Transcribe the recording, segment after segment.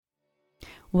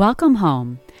Welcome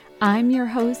home. I'm your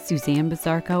host, Suzanne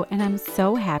Bizarco, and I'm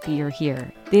so happy you're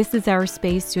here. This is our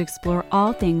space to explore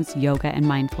all things yoga and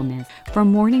mindfulness,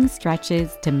 from morning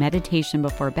stretches to meditation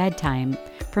before bedtime,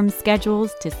 from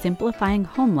schedules to simplifying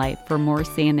home life for more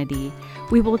sanity.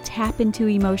 We will tap into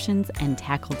emotions and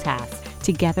tackle tasks.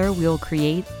 Together, we will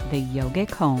create the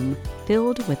yogic home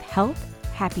filled with health,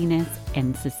 happiness,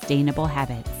 and sustainable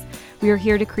habits. We are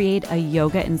here to create a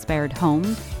yoga-inspired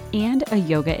home and a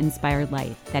yoga-inspired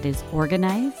life that is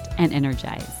organized and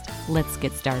energized. Let's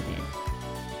get started.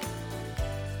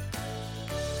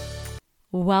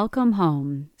 Welcome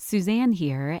home. Suzanne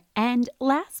here, and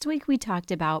last week we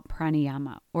talked about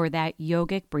pranayama, or that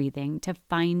yogic breathing to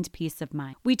find peace of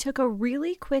mind. We took a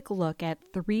really quick look at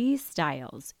 3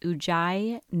 styles,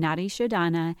 Ujjayi, Nadi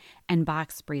Shodhana, and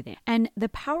box breathing. And the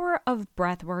power of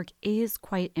breath work is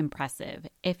quite impressive.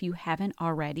 If you haven't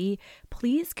already,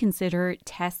 please consider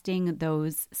testing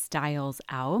those styles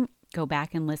out. Go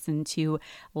back and listen to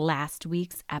last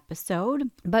week's episode.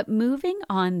 But moving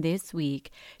on this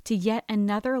week to yet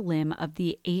another limb of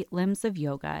the 8 limbs of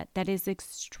yoga that is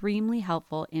extremely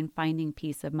helpful in finding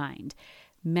peace of mind.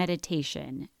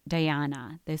 Meditation,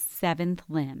 dhyana, the 7th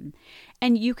limb.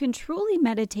 And you can truly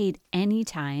meditate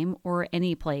anytime or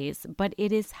any place, but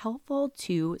it is helpful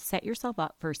to set yourself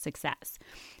up for success.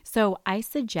 So I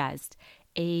suggest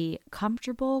a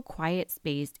comfortable, quiet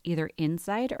space, either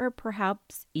inside or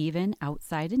perhaps even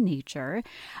outside in nature.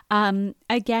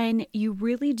 Again, you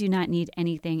really do not need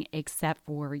anything except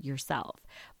for yourself.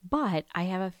 But I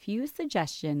have a few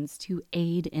suggestions to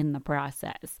aid in the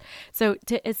process. So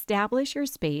to establish your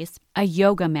space, a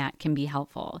yoga mat can be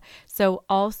helpful. So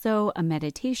also a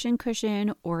meditation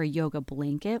cushion or a yoga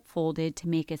blanket folded to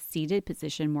make a seated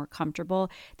position more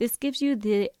comfortable. This gives you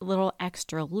the little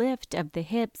extra lift of the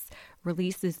hips,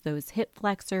 releases those hip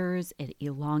flexors, it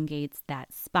elongates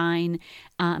that spine.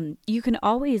 You can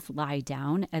always lie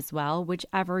down as well,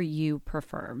 whichever you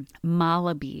prefer.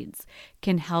 Mala beads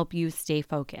can help you stay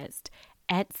focused.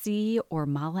 Etsy or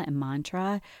Mala and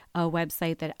Mantra, a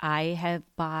website that I have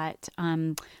bought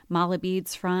mala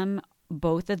beads from.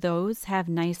 Both of those have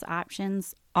nice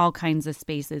options, all kinds of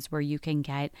spaces where you can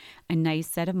get a nice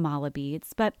set of mala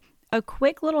beads. But a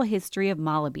quick little history of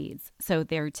mala beads. So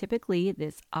they're typically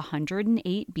this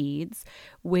 108 beads,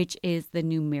 which is the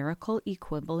numerical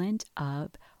equivalent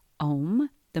of Om,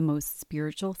 the most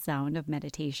spiritual sound of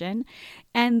meditation.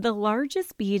 And the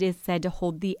largest bead is said to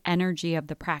hold the energy of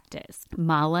the practice.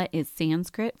 Mala is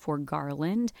Sanskrit for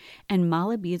garland, and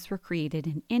mala beads were created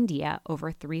in India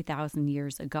over 3,000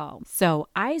 years ago. So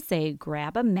I say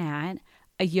grab a mat,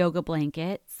 a yoga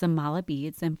blanket, some mala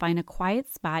beads, and find a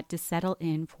quiet spot to settle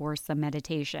in for some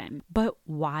meditation. But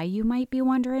why, you might be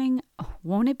wondering?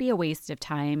 Won't it be a waste of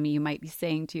time? You might be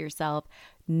saying to yourself,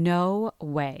 no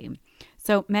way.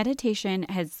 So meditation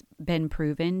has been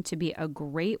proven to be a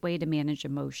great way to manage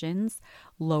emotions,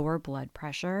 lower blood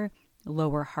pressure,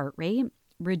 lower heart rate,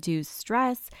 reduce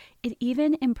stress. It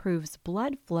even improves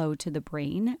blood flow to the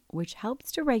brain, which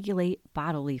helps to regulate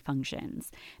bodily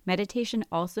functions. Meditation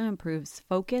also improves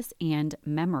focus and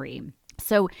memory.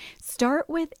 So start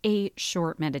with a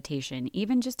short meditation,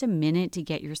 even just a minute to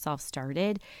get yourself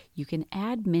started. You can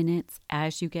add minutes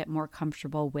as you get more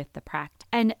comfortable with the practice.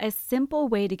 And a simple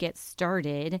way to get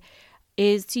started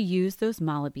is to use those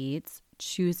mala beads,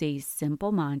 choose a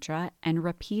simple mantra, and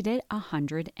repeat it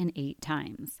 108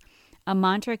 times. A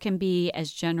mantra can be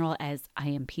as general as I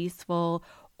am peaceful,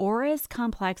 or as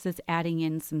complex as adding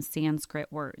in some Sanskrit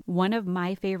words. One of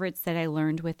my favorites that I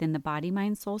learned within the Body,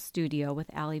 Mind, Soul Studio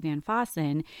with Ali Van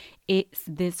Fossen, it's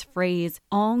this phrase,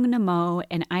 Om Namo,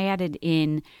 and I added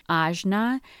in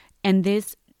Ajna, and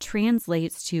this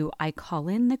translates to, I call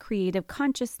in the creative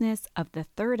consciousness of the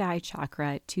third eye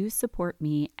chakra to support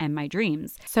me and my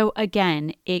dreams. So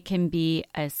again, it can be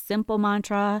a simple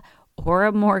mantra or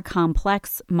a more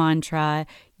complex mantra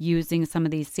using some of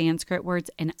these Sanskrit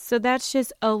words. And so that's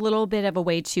just a little bit of a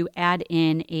way to add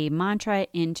in a mantra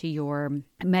into your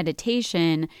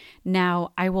meditation.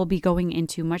 Now, I will be going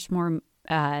into much more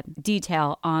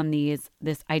detail on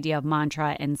this idea of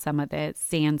mantra and some of the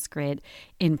Sanskrit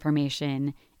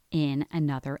information in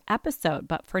another episode.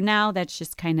 But for now, that's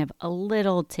just kind of a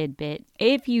little tidbit.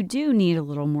 If you do need a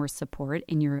little more support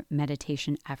in your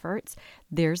meditation efforts,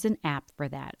 there's an app for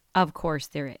that. Of course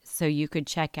there is. So you could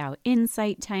check out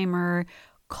Insight Timer,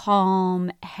 Calm,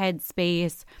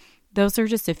 Headspace. Those are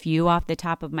just a few off the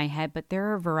top of my head, but there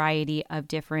are a variety of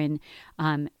different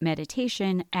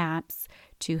meditation apps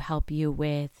to help you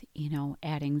with,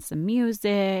 adding some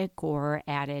music or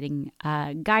adding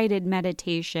guided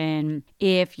meditation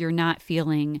if you're not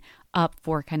feeling up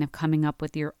for kind of coming up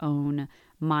with your own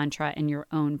mantra and your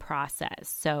own process.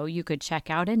 So you could check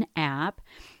out an app.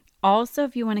 Also,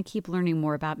 if you want to keep learning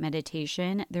more about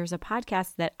meditation, there's a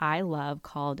podcast that I love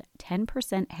called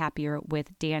 10% Happier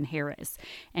with Dan Harris.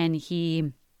 And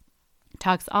he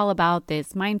talks all about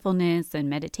this mindfulness and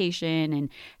meditation and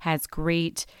has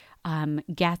great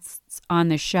guests on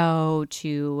the show,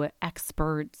 to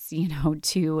experts,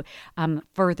 to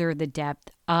further the depth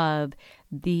of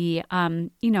the,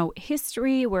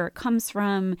 history, where it comes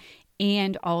from,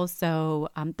 and also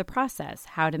the process,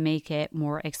 how to make it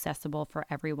more accessible for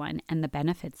everyone, and the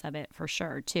benefits of it for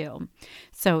sure too.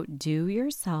 So do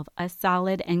yourself a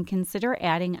solid and consider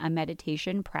adding a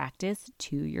meditation practice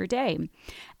to your day.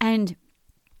 And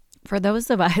for those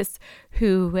of us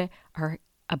who are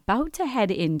about to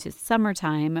head into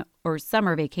summertime or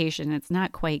summer vacation, it's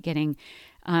not quite getting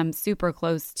super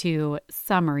close to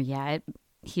summer yet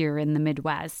here in the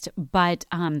Midwest, but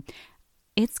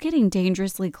it's getting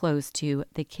dangerously close to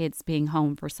the kids being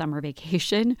home for summer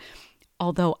vacation.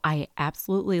 Although I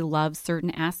absolutely love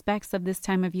certain aspects of this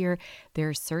time of year, there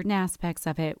are certain aspects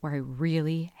of it where I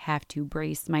really have to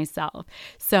brace myself.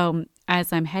 So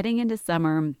as I'm heading into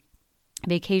summer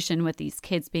vacation with these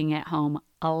kids being at home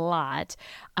a lot,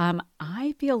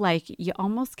 I feel like you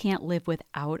almost can't live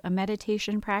without a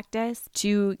meditation practice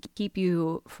to keep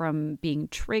you from being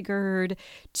triggered,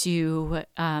 to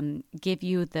give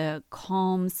you the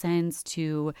calm sense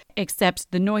to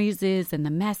accept the noises and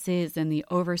the messes and the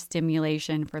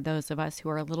overstimulation for those of us who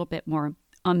are a little bit more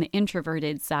on the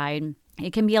introverted side.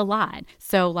 It can be a lot.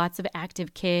 So lots of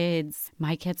active kids.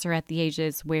 My kids are at the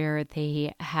ages where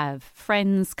they have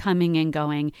friends coming and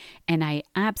going. And I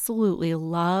absolutely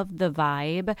love the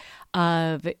vibe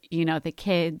of, the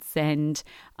kids and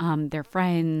their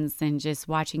friends and just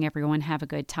watching everyone have a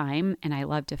good time. And I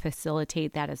love to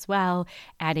facilitate that as well,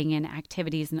 adding in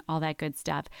activities and all that good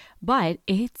stuff. But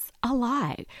it's a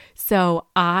lot. So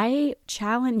I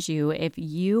challenge you, if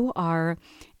you are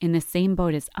in the same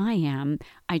boat as I am,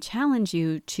 I challenge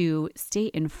you to stay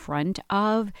in front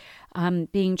of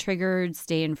being triggered,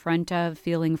 stay in front of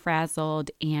feeling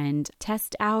frazzled, and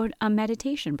test out a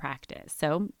meditation practice.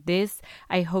 So this,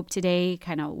 I hope today,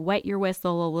 kind of wet your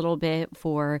whistle a little bit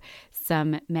for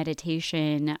some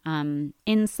meditation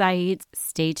insights.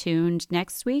 Stay tuned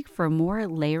next week for more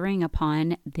layering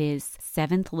upon this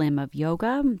seventh limb of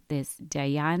yoga, this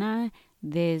dhyana,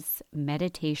 this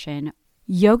meditation.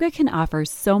 Yoga can offer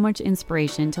so much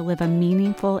inspiration to live a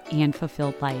meaningful and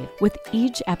fulfilled life. With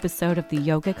each episode of the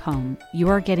Yogic Home, you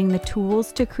are getting the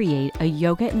tools to create a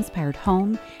yoga-inspired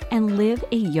home and live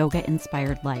a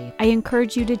yoga-inspired life. I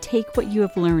encourage you to take what you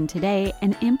have learned today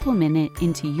and implement it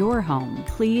into your home.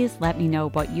 Please let me know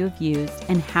what you have used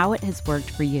and how it has worked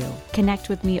for you. Connect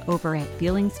with me over at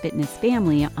Feelings Fitness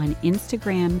Family on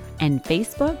Instagram and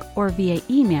Facebook, or via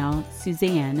email,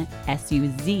 Suzanne,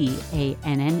 SUZANNE,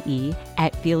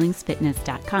 at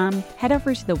feelingsfitness.com. Head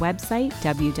over to the website,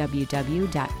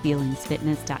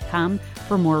 www.feelingsfitness.com,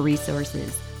 for more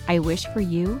resources. I wish for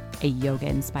you a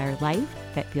yoga-inspired life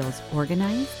that feels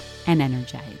organized and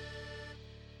energized.